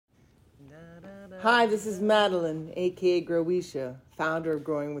Hi, this is Madeline, aka Growisha, founder of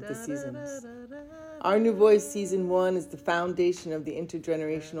Growing with the Seasons. Our New Voice Season 1 is the foundation of the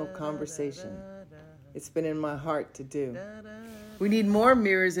intergenerational conversation. It's been in my heart to do. We need more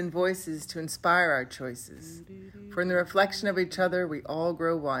mirrors and voices to inspire our choices. For in the reflection of each other, we all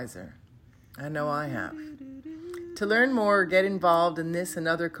grow wiser. I know I have. To learn more or get involved in this and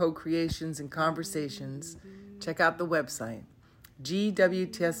other co-creations and conversations, check out the website,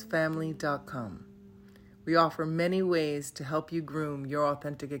 gwtsfamily.com. We offer many ways to help you groom your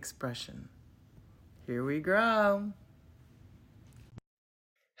authentic expression. Here we grow.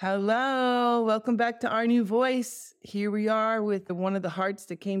 Hello, welcome back to Our New Voice. Here we are with one of the hearts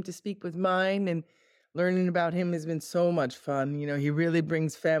that came to speak with mine, and learning about him has been so much fun. You know, he really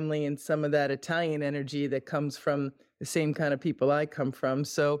brings family and some of that Italian energy that comes from the same kind of people I come from.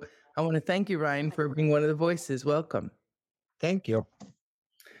 So I want to thank you, Ryan, for being one of the voices. Welcome. Thank you.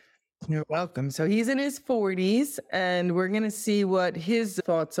 You're welcome. So he's in his 40s, and we're going to see what his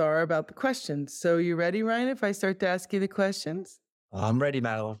thoughts are about the questions. So you ready, Ryan, if I start to ask you the questions? I'm ready,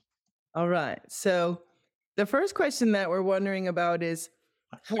 Madeline. All right. So the first question that we're wondering about is,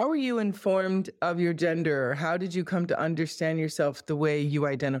 how were you informed of your gender? Or how did you come to understand yourself the way you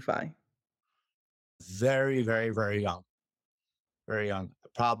identify? Very, very, very young. Very young.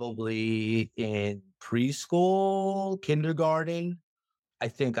 Probably in preschool, kindergarten. I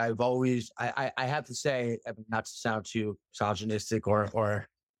think I've always, I have to say, not to sound too misogynistic or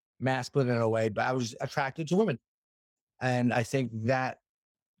masculine in a way, but I was attracted to women. And I think that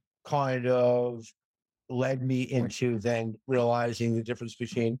kind of led me into then realizing the difference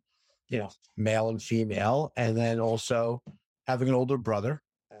between, male and female, and then also having an older brother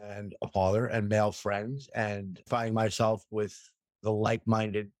and a father and male friends, and finding myself with the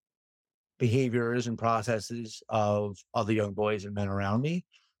like-minded behaviors and processes of other young boys and men around me.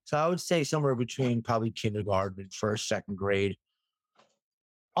 So I would say somewhere between probably kindergarten and first, second grade,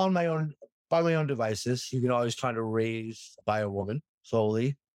 on my own, by my own devices. You can always try to raise by a woman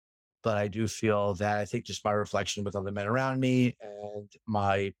slowly, but I do feel that I think just my reflection with other men around me and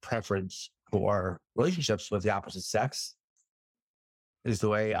my preference for relationships with the opposite sex is the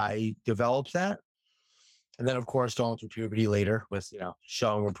way I developed that. And then, of course, going through puberty later with,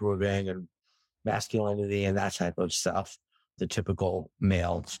 showing, improving, and masculinity and that type of stuff, the typical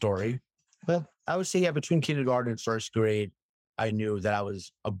male story. Well, I would say, yeah, between kindergarten and first grade, I knew that I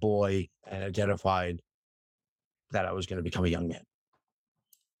was a boy and identified that I was going to become a young man.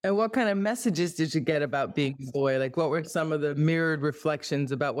 And what kind of messages did you get about being a boy? Like, what were some of the mirrored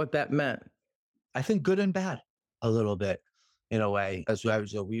reflections about what that meant? I think good and bad a little bit in a way. As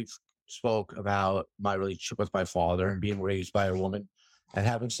we've spoke about my relationship with my father and being raised by a woman and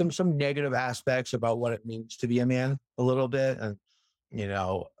having some negative aspects about what it means to be a man a little bit. And,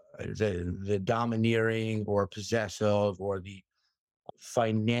 the domineering or possessive or the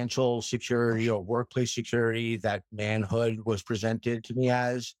financial security or workplace security that manhood was presented to me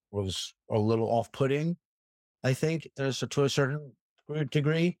as was a little off-putting, I think, to a certain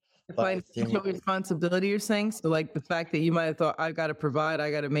degree. Financial responsibility, you're saying? So like the fact that you might have thought, I got to provide,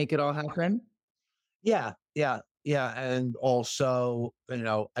 I got to make it all happen? Yeah. And also,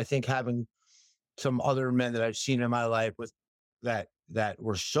 I think having some other men that I've seen in my life with that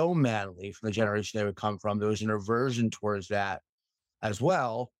were so manly from the generation they would come from, there was an aversion towards that as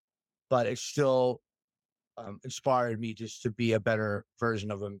well, but it still inspired me just to be a better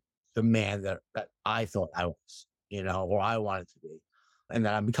version of the man that I thought I was, or I wanted to be, and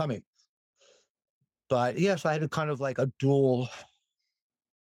that I'm becoming. But yes, I had a kind of like a dual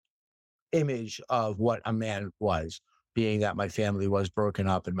image of what a man was, being that my family was broken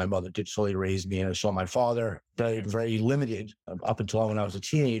up and my mother did solely raise me. And I saw my father very limited up until when I was a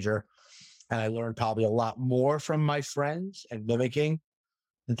teenager. And I learned probably a lot more from my friends and mimicking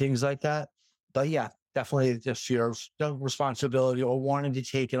and things like that. But yeah, definitely the fear of the responsibility or wanting to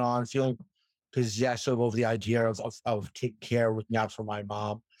take it on, feeling possessive over the idea of taking care, looking out for my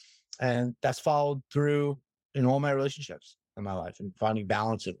mom. And that's followed through in all my relationships in my life and finding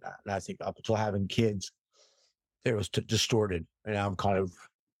balance in that. And I think up until having kids, it was distorted. And I'm kind of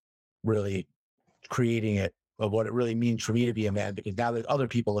really creating it of what it really means for me to be a man, because now there's other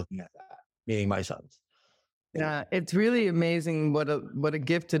people looking at that, meaning my sons. Yeah, it's really amazing what a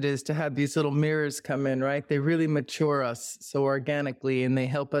gift it is to have these little mirrors come in, right? They really mature us so organically, and they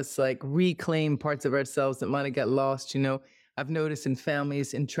help us like reclaim parts of ourselves that might have got lost. I've noticed in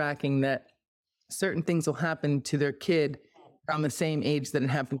families in tracking that certain things will happen to their kid around the same age that it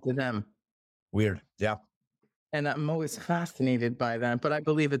happened to them. Weird. Yeah. And I'm always fascinated by that, but I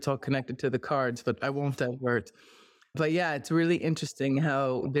believe it's all connected to the cards, but I won't divert. But yeah, it's really interesting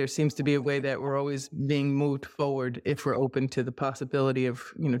how there seems to be a way that we're always being moved forward if we're open to the possibility of,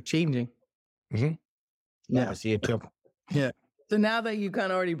 changing. Hmm. Yeah, I Yeah. see it too. Yeah. So now that you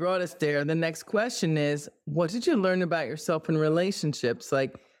kind of already brought us there, the next question is, what did you learn about yourself in relationships?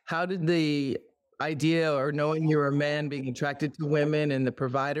 Like, how did the idea or knowing you were a man being attracted to women and the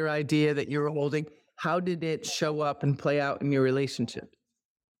provider idea that you were holding, how did it show up and play out in your relationship?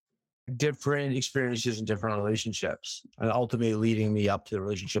 Different experiences and different relationships, and ultimately leading me up to the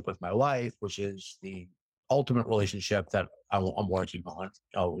relationship with my wife, which is the ultimate relationship that I'm working on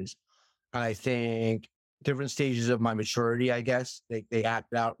always. And I think different stages of my maturity, I guess, they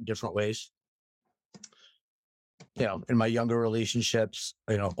act out in different ways. In my younger relationships,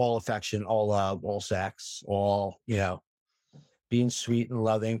 all affection, all love, all sex, all, being sweet and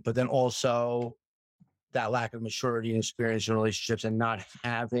loving, but then also that lack of maturity and experience in relationships and not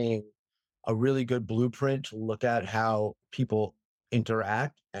having a really good blueprint to look at how people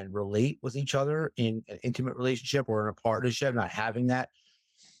interact and relate with each other in an intimate relationship or in a partnership, not having that.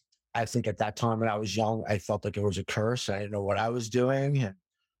 I think at that time when I was young, I felt like it was a curse. I didn't know what I was doing. And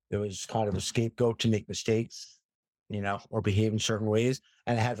it was kind of a scapegoat to make mistakes, or behave in certain ways.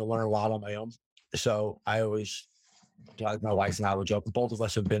 And I had to learn a lot on my own. So I always, like my wife and I would joke, both of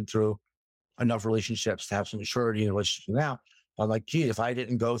us have been through enough relationships to have some maturity in a relationship now. I'm like, gee, if I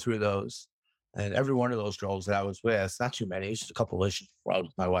didn't go through those, and every one of those girls that I was with, not too many, just a couple of relationships where I was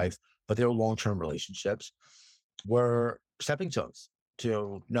with my wife, but they were long-term relationships, were stepping stones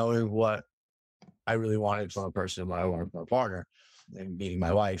to knowing what I really wanted from a person, what I wanted from a partner. And meeting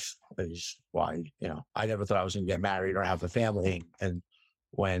my wife is why, I never thought I was going to get married or have a family. And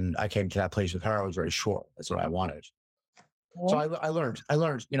when I came to that place with her, I was very sure that's what I wanted. So I learned,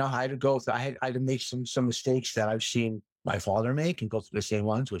 I had to go through, I had to make some mistakes that I've seen my father make and go through the same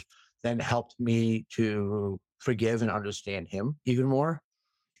ones, which then helped me to forgive and understand him even more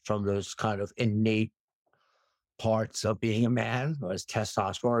from those kind of innate parts of being a man, whether it's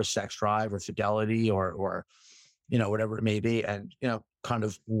testosterone or sex drive or fidelity or whatever it may be. And, kind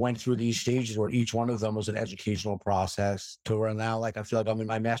of went through these stages where each one of them was an educational process to where now, like, I feel like I'm in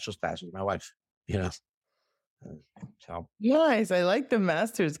my master's class with my wife, you know? So Nice. I like the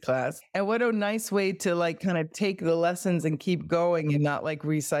master's class. And what a nice way to like kind of take the lessons and keep going and not like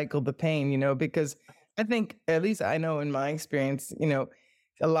recycle the pain, because I think, at least I know in my experience,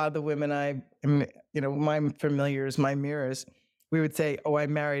 a lot of the women I am, my familiars, my mirrors, we would say, oh, I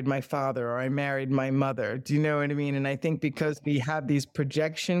married my father or I married my mother. Do you know what I mean? And I think because we have these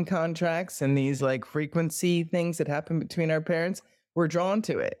projection contracts and these like frequency things that happen between our parents, we're drawn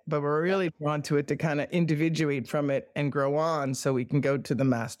to it, but we're really drawn to it to kind of individuate from it and grow on so we can go to the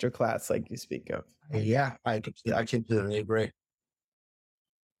master class like you speak of. yeah, I completely agree.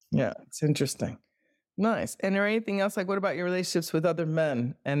 Yeah, it's interesting. Nice. And there anything else like what about your relationships with other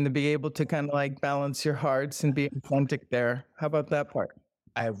men and to be able to kind of like balance your hearts and be authentic there? How about that part?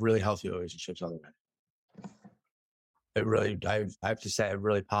 I have really healthy relationships with other men. It really, I have to say, I have a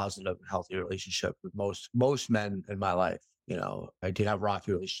really positive and healthy relationship with most men in my life. I did have a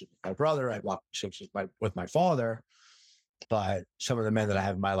rocky relationship with my brother. I had rocky relationships with my father, but some of the men that I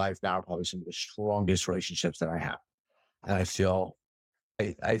have in my life now are probably some of the strongest relationships that I have. And I feel,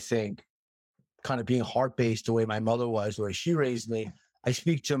 I think, kind of being heart based the way my mother was, the way she raised me. I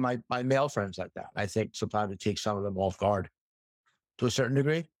speak to my male friends like that. I think sometimes it takes some of them off guard to a certain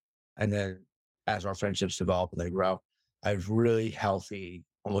degree. And then as our friendships develop and they grow, I have really healthy,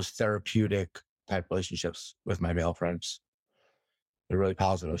 almost therapeutic type relationships with my male friends. They're really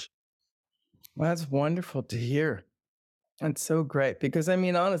positive. Well, that's wonderful to hear. That's so great because I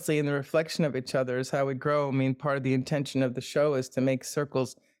mean, honestly, in the reflection of each other is how we grow. I mean, part of the intention of the show is to make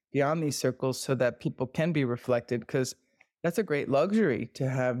circles beyond these circles so that people can be reflected because that's a great luxury to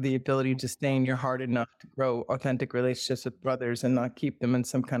have the ability to stay in your heart enough to grow authentic relationships with brothers and not keep them in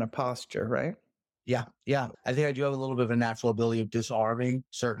some kind of posture, right? Yeah. Yeah. I think I do have a little bit of a natural ability of disarming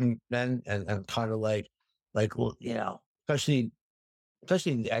certain men and kind of well,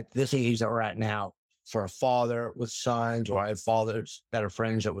 especially at this age that we're at now, for a father with sons, or I have fathers that are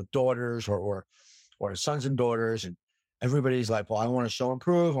friends that with daughters or sons and daughters. And everybody's like, well, I want to show and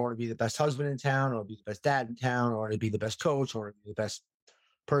prove. I want to be the best husband in town. I want to be the best dad in town. I want to be the best coach. I want to be the best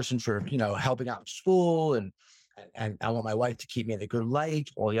person for, helping out in school. And I want my wife to keep me in a good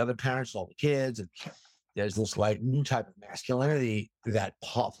light, all the other parents, all the kids. And there's this like new type of masculinity that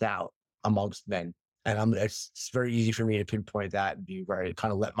popped out amongst men. And it's very easy for me to pinpoint that and be very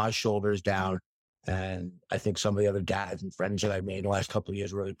kind of let my shoulders down. And I think some of the other dads and friends that I've made in the last couple of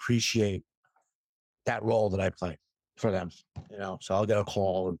years really appreciate that role that I play for them. So I'll get a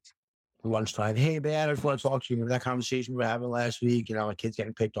call and lunchtime. Hey, man, I just want to talk to you. Remember that conversation we were having last week? You know, my kid's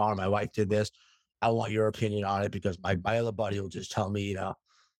getting picked on. My wife did this. I want your opinion on it because my other buddy will just tell me, you know,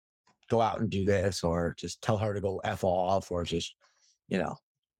 go out and do this, or just tell her to go F off, or just, you know,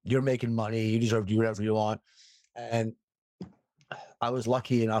 you're making money. You deserve to do whatever you want. And I was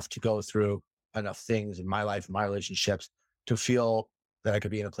lucky enough to go through enough things in my life, in my relationships, to feel that I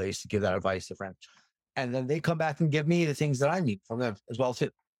could be in a place to give that advice to friends. And then they come back and give me the things that I need from them as well too.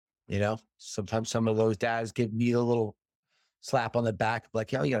 You know, sometimes some of those dads give me a little slap on the back,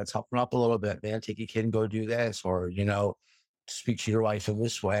 like, yo, you got to toughen up a little bit, man. Take your kid and go do this, or, you know, speak to your wife in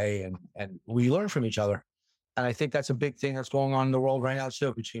this way. And we learn from each other. And I think that's a big thing that's going on in the world right now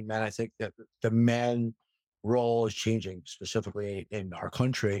too between men. I think that the men role is changing, specifically in our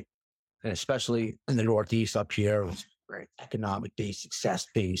country, and especially in the Northeast up here. It's very economic based, success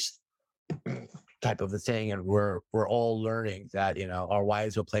based type of a thing. And we're all learning that, you know, our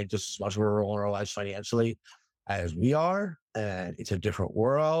wives are playing just as much of a role in our lives financially as we are. And it's a different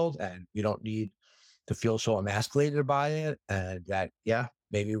world, and we don't need to feel so emasculated by it. And that, yeah,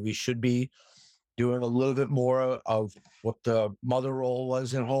 maybe we should be doing a little bit more of what the mother role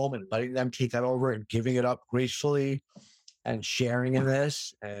was at home and letting them take that over and giving it up gracefully and sharing in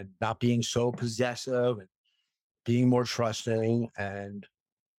this and not being so possessive and being more trusting and,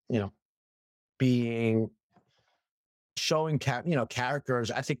 you know, being showing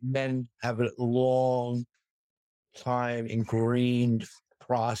characters. I think men have a long time ingrained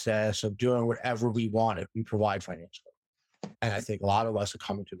process of doing whatever we want if we provide financially. And I think a lot of us are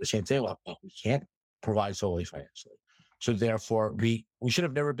coming to the same thing. Like, well, we can't provide solely financially. So therefore, we should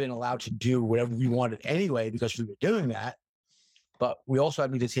have never been allowed to do whatever we wanted anyway because we were doing that. But we also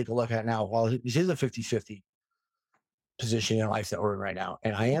need to take a look at now, well, this is a 50-50 position in life that we're in right now.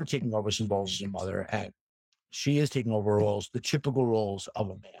 And I am taking over some roles as a mother, and she is taking over roles, the typical roles of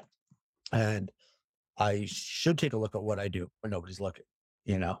a man. And I should take a look at what I do when nobody's looking,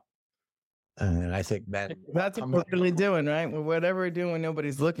 you know? And I think men, That's what we're really doing, right? Whatever we're doing when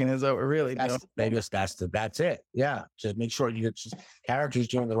nobody's looking is what we're really doing. maybe that's it. Yeah. Just make sure you just characters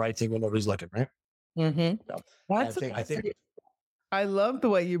doing the right thing when nobody's looking, right? Mm-hmm. So, That's I think I love the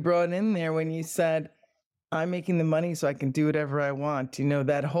way you brought in there when you said, I'm making the money so I can do whatever I want. You know,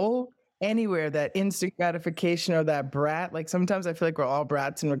 that whole anywhere, that instant gratification or that brat. Like sometimes I feel like we're all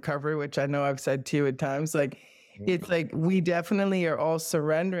brats in recovery, which I know I've said to you at times. Like it's like we definitely are all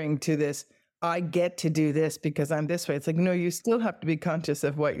surrendering to this. I get to do this because I'm this way. It's like, no, you still have to be conscious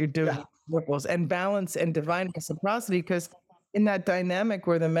of what you're doing and balance and divine reciprocity. Because in that dynamic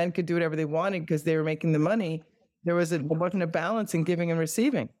where the men could do whatever they wanted because they were making the money, there wasn't a balance in giving and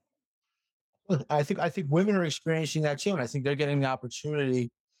receiving. I think women are experiencing that too, and I think they're getting the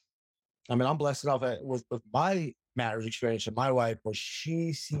opportunity. I mean, I'm blessed enough with my marriage experience with my wife, where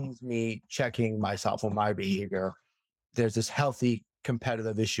she sees me checking myself on my behavior. There's this healthy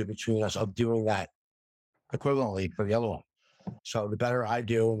competitive issue between us of doing that equivalently for the other one. So the better I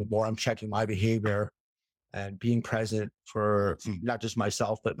do, the more I'm checking my behavior and being present for not just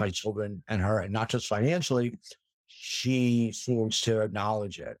myself, but my children and her, and not just financially, she seems to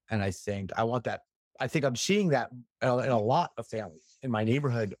acknowledge it. And I think I want that. I think I'm seeing that in a lot of families in my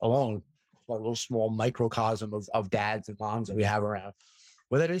neighborhood alone, a little small microcosm of dads and moms that we have around,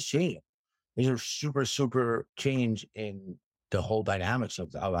 where that is changing. These are super, super change in the whole dynamics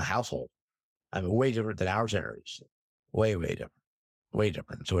of a household. I mean, way different than our generation. Way, way different. Way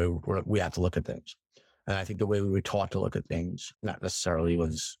different. So we have to look at things. And I think the way we were taught to look at things not necessarily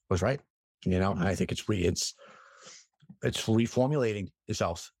was right. You know, and I think it's reformulating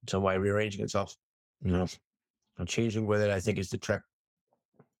itself, some way rearranging itself. You know, and changing with it, I think, is the trick.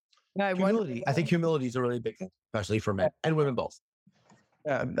 Yeah, Humility. I think humility is a really big thing, especially for men and women both.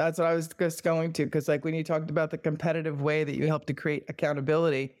 Yeah, that's what I was just going to. Because, like, when you talked about the competitive way that you help to create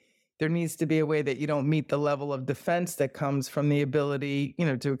accountability, there needs to be a way that you don't meet the level of defense that comes from the ability, you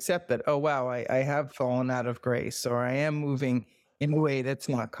know, to accept that, oh, wow, I have fallen out of grace, or I am moving in a way that's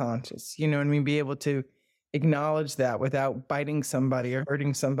not conscious. You know what I mean? Be able to acknowledge that without biting somebody or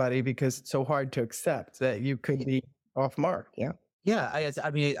hurting somebody because it's so hard to accept that you could be off mark. Yeah. Yeah,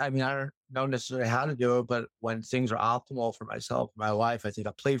 I mean, I don't know necessarily how to do it, but when things are optimal for myself, my life, I think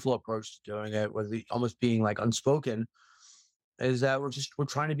a playful approach to doing it, with almost being like unspoken, is that we're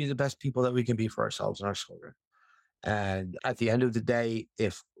trying to be the best people that we can be for ourselves and our children. And at the end of the day, I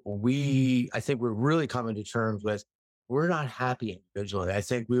think we're really coming to terms with, we're not happy individually. I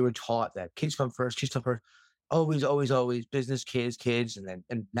think we were taught that kids come first, always, always, always business, kids, and then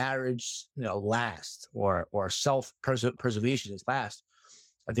and marriage, you know, last, or self preservation is last.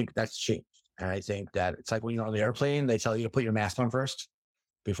 I think that's changed. And I think that it's like when you're on the airplane, they tell you to put your mask on first.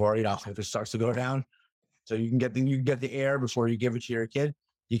 before, if it starts to go down. So you can get the air before you give it to your kid.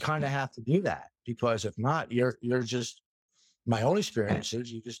 You kind of have to do that, because if not, you're just, my own experience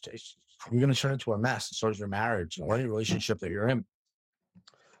is you're going to turn into a mess. So is your marriage or any relationship that you're in,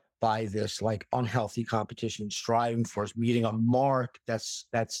 by this like unhealthy competition, striving for meeting a mark that's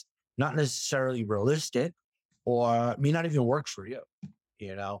not necessarily realistic, or may not even work for you,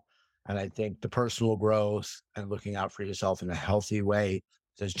 you know? And I think the personal growth and looking out for yourself in a healthy way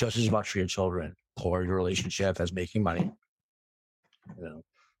is just as much for your children or your relationship as making money, you know,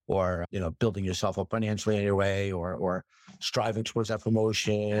 or, building yourself up financially in your way, or striving towards that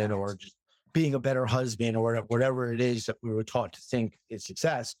promotion, or just being a better husband, or whatever it is that we were taught to think is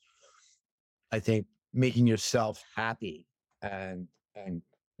success. I think making yourself happy, and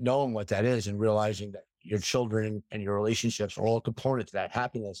knowing what that is, and realizing that your children and your relationships are all components of that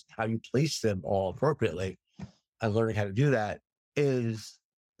happiness, how you place them all appropriately, and learning how to do that is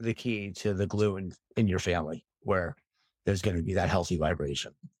the key to the glue in your family, where there's going to be that healthy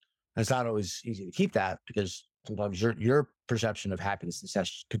vibration. And it's not always easy to keep that, because sometimes your perception of happiness and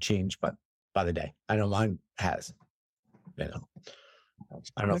success could change, but by the day. I know mine has. You know,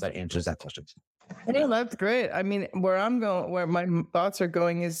 I don't know if that answers that question. Yeah, that's great. I mean, where my thoughts are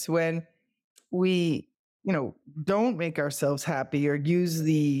going is when we, don't make ourselves happy or use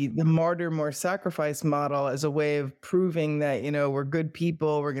the martyr more sacrifice model as a way of proving that, we're good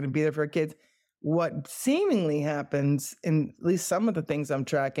people, we're going to be there for our kids. What seemingly happens in at least some of the things I'm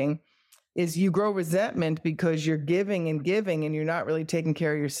tracking is you grow resentment because you're giving and giving and you're not really taking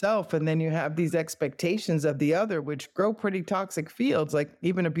care of yourself. And then you have these expectations of the other, which grow pretty toxic fields, like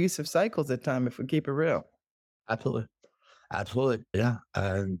even abusive cycles at times, if we keep it real. Absolutely. Absolutely. Yeah.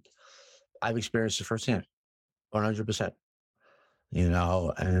 And I've experienced it firsthand, 100%,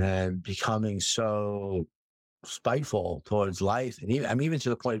 and then becoming so spiteful towards life. And I'm even to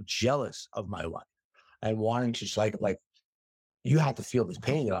the point of jealous of my wife, and wanting to just like, you have to feel this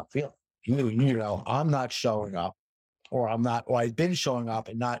pain that I'm feeling. I'm not showing up, or I've been showing up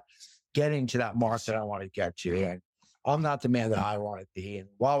and not getting to that mark that I want to get to. And I'm not the man that I want to be. And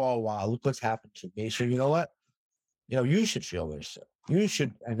wow, look what's happened to me. So you know what? You should feel this. You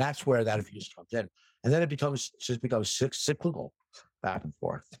should, and that's where that abuse comes in. And then it becomes cyclical, back and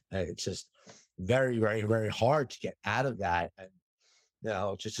forth. And it's just very, very, very hard to get out of that. And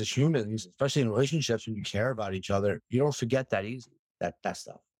just as humans, especially in relationships, when you care about each other, you don't forget that easy. That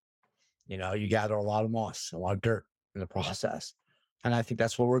stuff. You gather a lot of moss, a lot of dirt in the process. And I think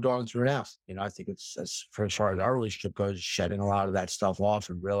that's what we're going through now. I think it's, as far as our relationship goes, shedding a lot of that stuff off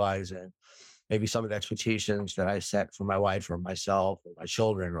and realizing maybe some of the expectations that I set for my wife or myself or my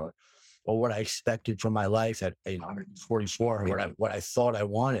children, or what I expected from my life at 44, what I thought I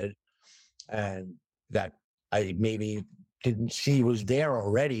wanted, and that I maybe didn't see was there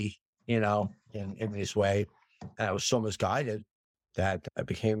already, in this way. And I was so misguided that I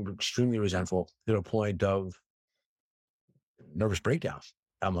became extremely resentful, to the point of nervous breakdowns,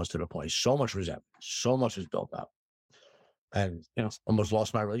 almost to the point. So much resentment, so much was built up. And, almost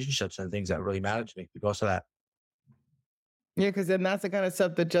lost my relationships and things that really mattered to me because of that. Yeah, because then that's the kind of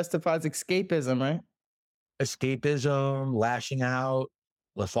stuff that justifies escapism, right? Escapism, lashing out,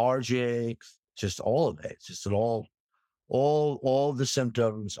 lethargic, just all of it. Just all the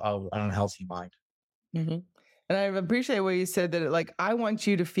symptoms of an unhealthy mind. Mm-hmm. And I appreciate what you said that, like, I want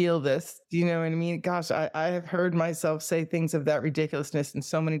you to feel this. Do you know what I mean? Gosh, I have heard myself say things of that ridiculousness in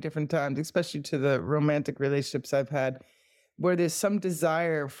so many different times, especially to the romantic relationships I've had, where there's some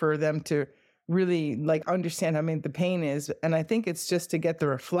desire for them to really like understand how the pain is. And I think it's just to get the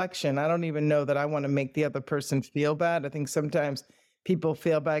reflection. I don't even know that I want to make the other person feel bad. I think sometimes people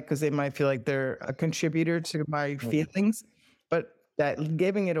feel bad because they might feel like they're a contributor to my feelings. But that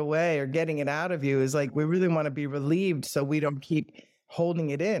giving it away or getting it out of you is like, we really want to be relieved so we don't keep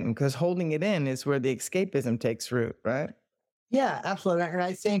holding it in, because holding it in is where the escapism takes root, right? Yeah, absolutely. And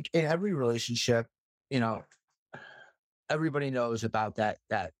I think in every relationship, you know, everybody knows about that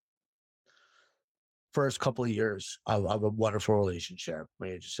first couple of years of a wonderful relationship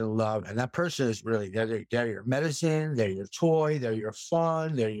where you're just in love. And that person is really, they're your medicine, they're your toy, they're your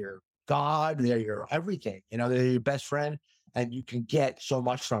fun, they're your God, they're your everything. They're your best friend, and you can get so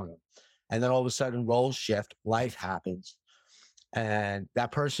much from them. And then all of a sudden, roles shift, life happens. And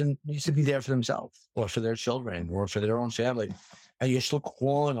that person needs to be there for themselves or for their children or for their own family. And you're still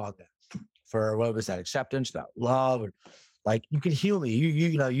calling on them for what was that acceptance, that love, or like, you can heal me. You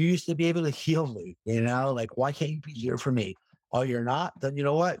used to be able to heal me, like, why can't you be here for me? Oh, you're not? Then you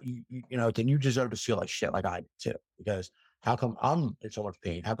know what? Then you deserve to feel like shit like I do too. Because how come I'm in so much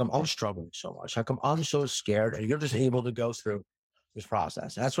pain? How come I'm struggling so much? How come I'm so scared? And you're just able to go through this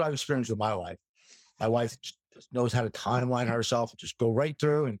process. And that's what I've experienced with my wife. My wife just knows how to timeline herself, just go right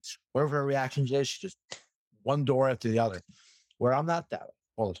through, and whatever her reactions is, she just one door after the other. Where I'm not that way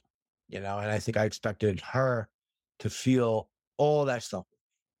all the time, and I think I expected her to feel all that stuff.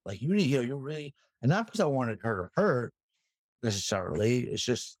 Like you need, you really, and not because I wanted her to hurt necessarily. It's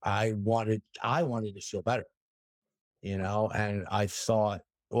just I wanted to feel better, and I thought,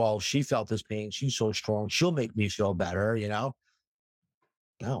 well, she felt this pain. She's so strong. She'll make me feel better.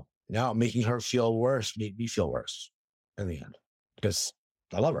 No, making her feel worse made me feel worse in the end because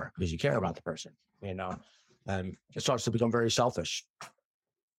I love her because you care about the person, and it starts to become very selfish.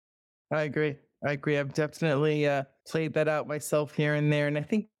 I agree. I agree. I've definitely played that out myself here and there. And I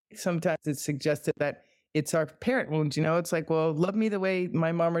think sometimes it's suggested that it's our parent wounds. It's like, well, love me the way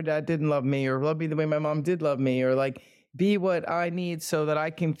my mom or dad didn't love me, or love me the way my mom did love me, or like be what I need so that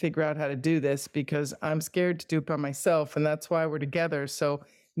I can figure out how to do this because I'm scared to do it by myself. And that's why we're together. So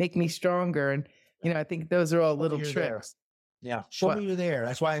make me stronger. And, I think those are all Show me little you're there. tricks. Yeah, show me What? you're there.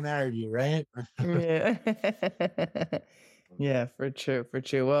 That's why I married you, right? Yeah. Yeah, for true, for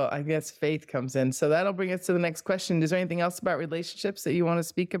true. Well, I guess faith comes in. So that'll bring us to the next question. Is there anything else about relationships that you want to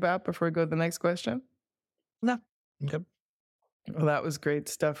speak about before we go to the next question? No. Okay. Well, that was great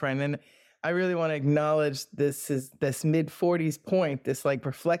stuff, Ryan. And I really want to acknowledge this mid-40s point, this like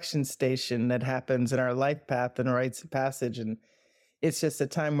reflection station that happens in our life path and rites of passage. And it's just a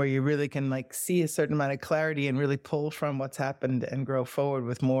time where you really can like see a certain amount of clarity and really pull from what's happened and grow forward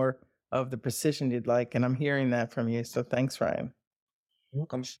with more of the precision you'd like. And I'm hearing that from you. So thanks, Ryan.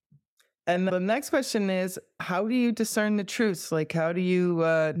 Welcome. And the next question is, how do you discern the truths? Like, how do you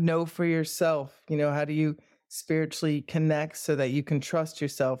know for yourself? How do you spiritually connect so that you can trust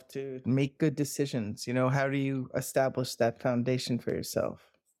yourself to make good decisions? How do you establish that foundation for yourself?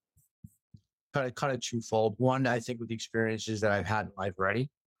 Kind of twofold. One, I think with the experiences that I've had in life already,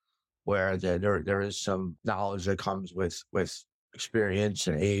 where there is some knowledge that comes with experience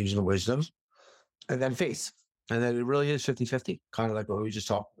and age and wisdom, and then faith. And then it really is 50-50, kind of like what we just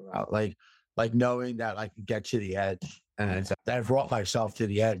talked about. Like knowing that I can get to the edge and that I've brought myself to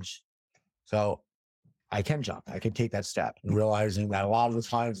the edge. So I can jump. I can take that step and realizing that a lot of the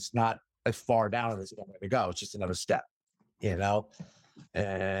times it's not as far down as I'm going to go. It's just another step, you know?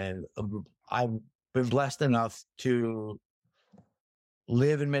 And I've been blessed enough to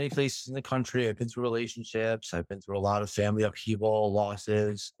live in many places in the country. I've been through relationships. I've been through a lot of family upheaval,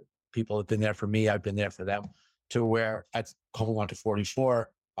 losses. People have been there for me. I've been there for them, to where at coming on to 44,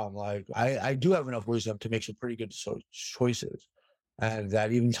 I'm like, I do have enough wisdom to make some pretty good choices. And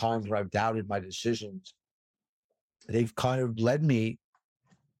that even times where I've doubted my decisions, they've kind of led me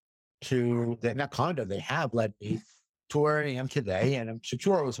to, they have led me to where I am today. And I'm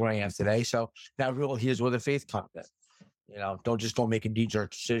secure with where I am today. So now really here's where the faith comes in. Don't make a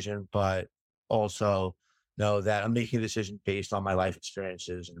knee-jerk decision, but also know that I'm making a decision based on my life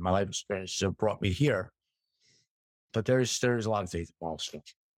experiences, and my life experiences have brought me here. But there's a lot of faith involved, so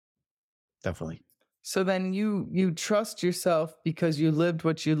definitely. So then you trust yourself because you lived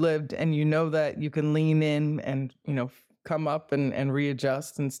what you lived, and you know that you can lean in and come up and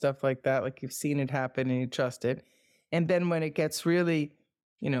readjust and stuff like that. Like you've seen it happen and you trust it. And then when it gets really,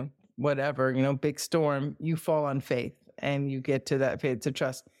 whatever, big storm, you fall on faith and you get to that faith to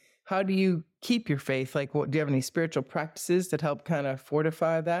trust. How do you keep your faith? Like, do you have any spiritual practices that help kind of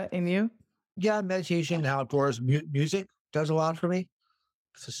fortify that in you? Yeah, meditation, outdoors, music does a lot for me.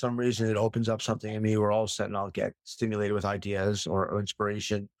 For some reason, it opens up something in me where all of a sudden I'll get stimulated with ideas or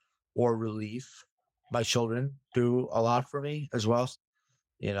inspiration or relief. My children do a lot for me as well.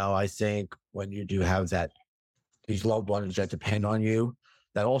 I think when you do have these loved ones that depend on you,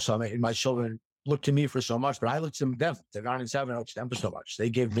 that also, my children look to me for so much, but I look to them. They're 9 and 7. I look to them for so much. They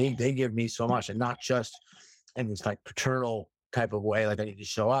give me so much, and not just in this like paternal type of way, like I need to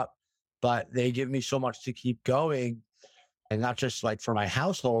show up, but they give me so much to keep going. And not just like for my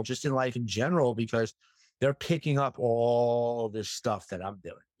household, just in life in general, because they're picking up all this stuff that I'm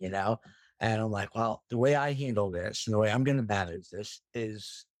doing. And I'm like, well, the way I handle this and the way I'm going to manage this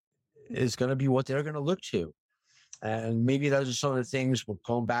is going to be what they're going to look to. And maybe those are some of the things we're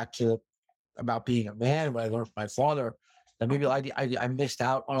going back to about being a man, what I learned from my father, that maybe I missed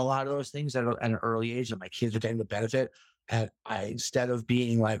out on a lot of those things at an early age, and my kids are getting the benefit. And instead of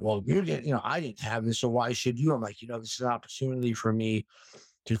being like, well, I didn't have this, so why should you? I'm like, this is an opportunity for me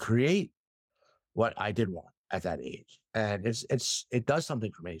to create what I did want at that age. And it does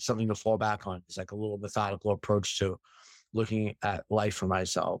something for me, something to fall back on. It's like a little methodical approach to looking at life for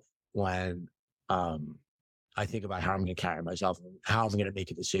myself when I think about how I'm going to carry myself and how I'm going to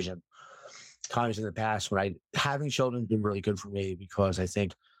make a decision. times in the past when having children has been really good for me, because I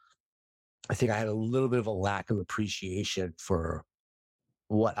think I had a little bit of a lack of appreciation for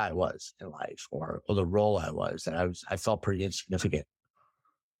what I was in life, or the role I was, and I felt pretty insignificant,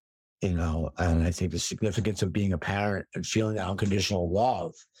 and I think the significance of being a parent and feeling that unconditional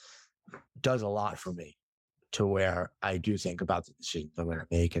love does a lot for me, to where I do think about the decisions I'm going to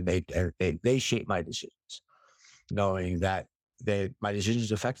make, and they shape my decisions, knowing that my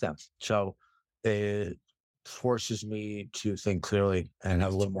decisions affect them. So it forces me to think clearly and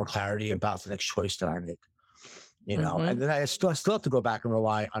have a little more clarity about the next choice that I make. And then I still have to go back and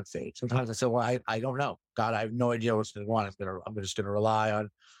rely on fate. Sometimes I say, well, I don't know. God, I have no idea what's going on. I'm just gonna rely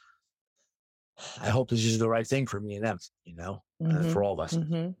on, I hope this is the right thing for me and them, for all of us.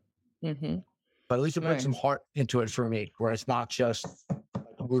 But at least it brings some Nice. heart into it for me, where it's not just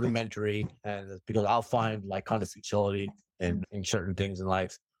rudimentary, and because I'll find like kind of futility in certain things in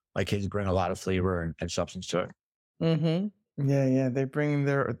life. My kids bring a lot of flavor and substance to it. Yeah. They bring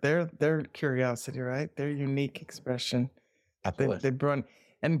their curiosity, right? Their unique expression. Absolutely. They brought,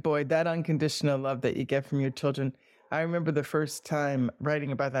 and boy, that unconditional love that you get from your children. I remember the first time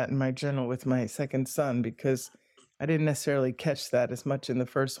writing about that in my journal with my second son, because I didn't necessarily catch that as much in the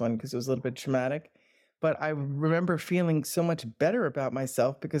first one because it was a little bit traumatic. But I remember feeling so much better about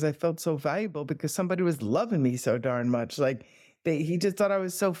myself because I felt so valuable because somebody was loving me so darn much. Like he just thought I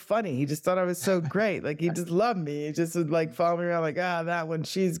was so funny. He just thought I was so great. Like he just loved me. He just would like follow me around like, that one,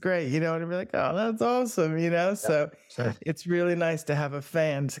 she's great, and I'd be like, oh, that's awesome, So Sure. it's really nice to have a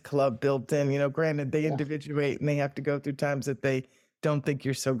fans club built in. Granted, they individuate and they have to go through times that they don't think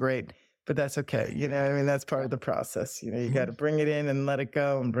you're so great, but that's okay. That's part of the process. You got to bring it in and let it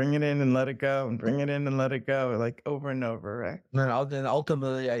go, and bring it in and let it go, and bring it in and let it go, like over and over, right? Then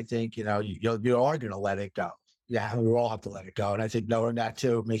ultimately, I think, you are going to let it go. Yeah, we all have to let it go. And I think knowing that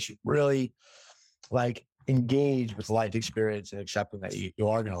too makes you really like engage with life experience, and accepting that you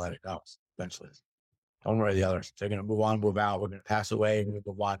are going to let it go eventually. One way or the other. They're going to move on, move out. We're going to pass away. We're going to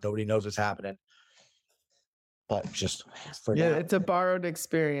move on. Nobody knows what's happening. But just for now. It's a borrowed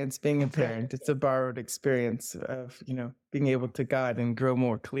experience being a parent. It's a borrowed experience of, being able to guide and grow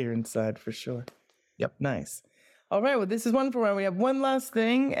more clear inside, for sure. Yep. Nice. All right. Well, this is wonderful. We have one last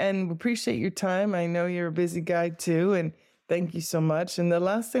thing, and we appreciate your time. I know you're a busy guy too, and thank you so much. And the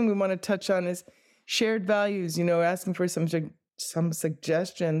last thing we want to touch on is shared values, asking for some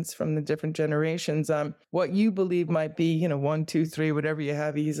suggestions from the different generations on what you believe might be, 1, 2, 3, whatever you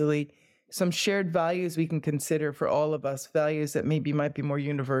have easily, some shared values we can consider for all of us, values that maybe might be more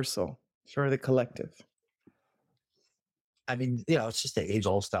universal for the collective. I mean, it's just the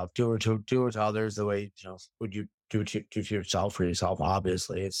age-old stuff. Do it to others the way, would you do to yourself for yourself.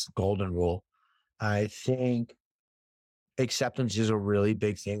 Obviously, it's the golden rule. I think acceptance is a really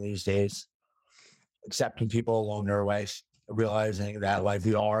big thing these days. Accepting people along their ways, realizing that like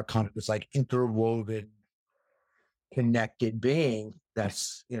we are kind of this like interwoven, connected being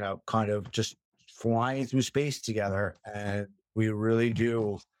that's, kind of just flying through space together. And we really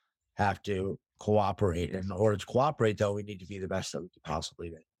do have to cooperate. And in order to cooperate, though, we need to be the best that we could possibly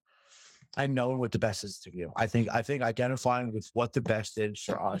be. And knowing what the best is to you. I think identifying with what the best is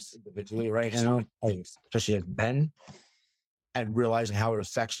for us individually right now, especially as men, and realizing how it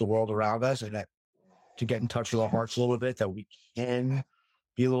affects the world around us, and that to get in touch with our hearts a little bit, that we can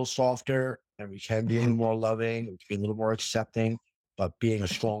be a little softer, and we can be a little more loving, we can be a little more accepting, but being a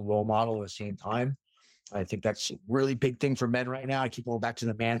strong role model at the same time. I think that's a really big thing for men right now. I keep going back to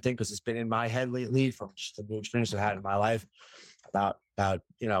the man thing because it's been in my head lately from just the new experience I've had in my life about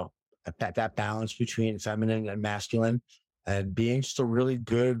that balance between feminine and masculine, and being just a really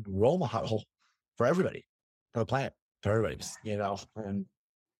good role model for everybody, for the planet, for everybody, and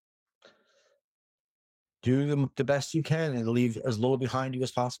do the best you can and leave as little behind you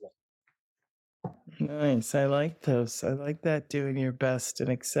as possible. Nice. I like those. I like that, doing your best and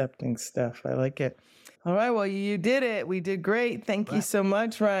accepting stuff. I like it. All right. Well, you did it. We did great. Thank you so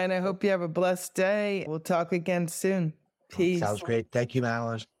much, Ryan. I hope you have a blessed day. We'll talk again soon. Peace. Sounds great. Thank you,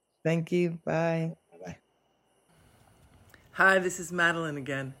 Madeline. Thank you. Bye. Bye. Hi, this is Madeline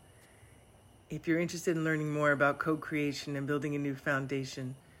again. If you're interested in learning more about co-creation and building a new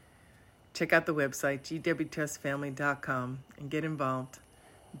foundation, check out the website, gwtrustfamily.com, and get involved.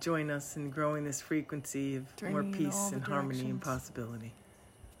 Join us in growing this frequency of more peace and harmony and possibility.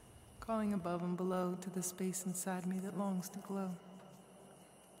 Calling above and below to the space inside me that longs to glow.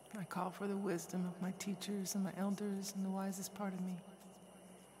 I call for the wisdom of my teachers and my elders and the wisest part of me.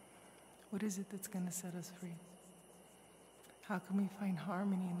 What is it that's going to set us free? How can we find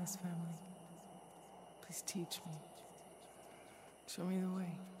harmony in this family? Please teach me. Show me the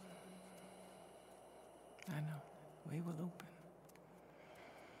way. I know. Way will open.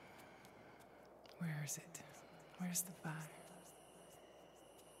 Where is it? Where's the fire?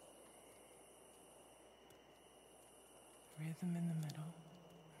 Rhythm in the middle.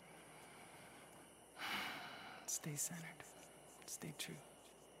 Stay centered. Stay true.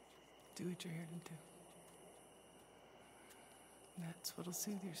 Do what you're here to do. That's what'll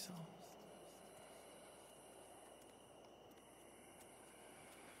soothe your soul.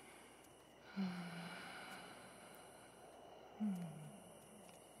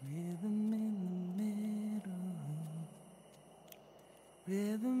 Rhythm in the middle.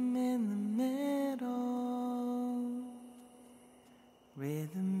 Rhythm in the middle.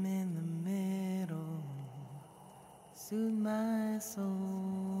 Rhythm in the middle. Soothe my soul.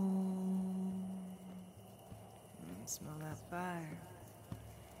 Smell that fire.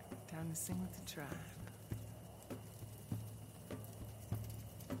 Time to sing with the tribe.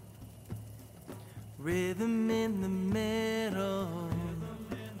 Rhythm in the middle.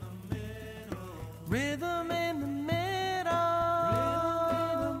 Rhythm in the middle.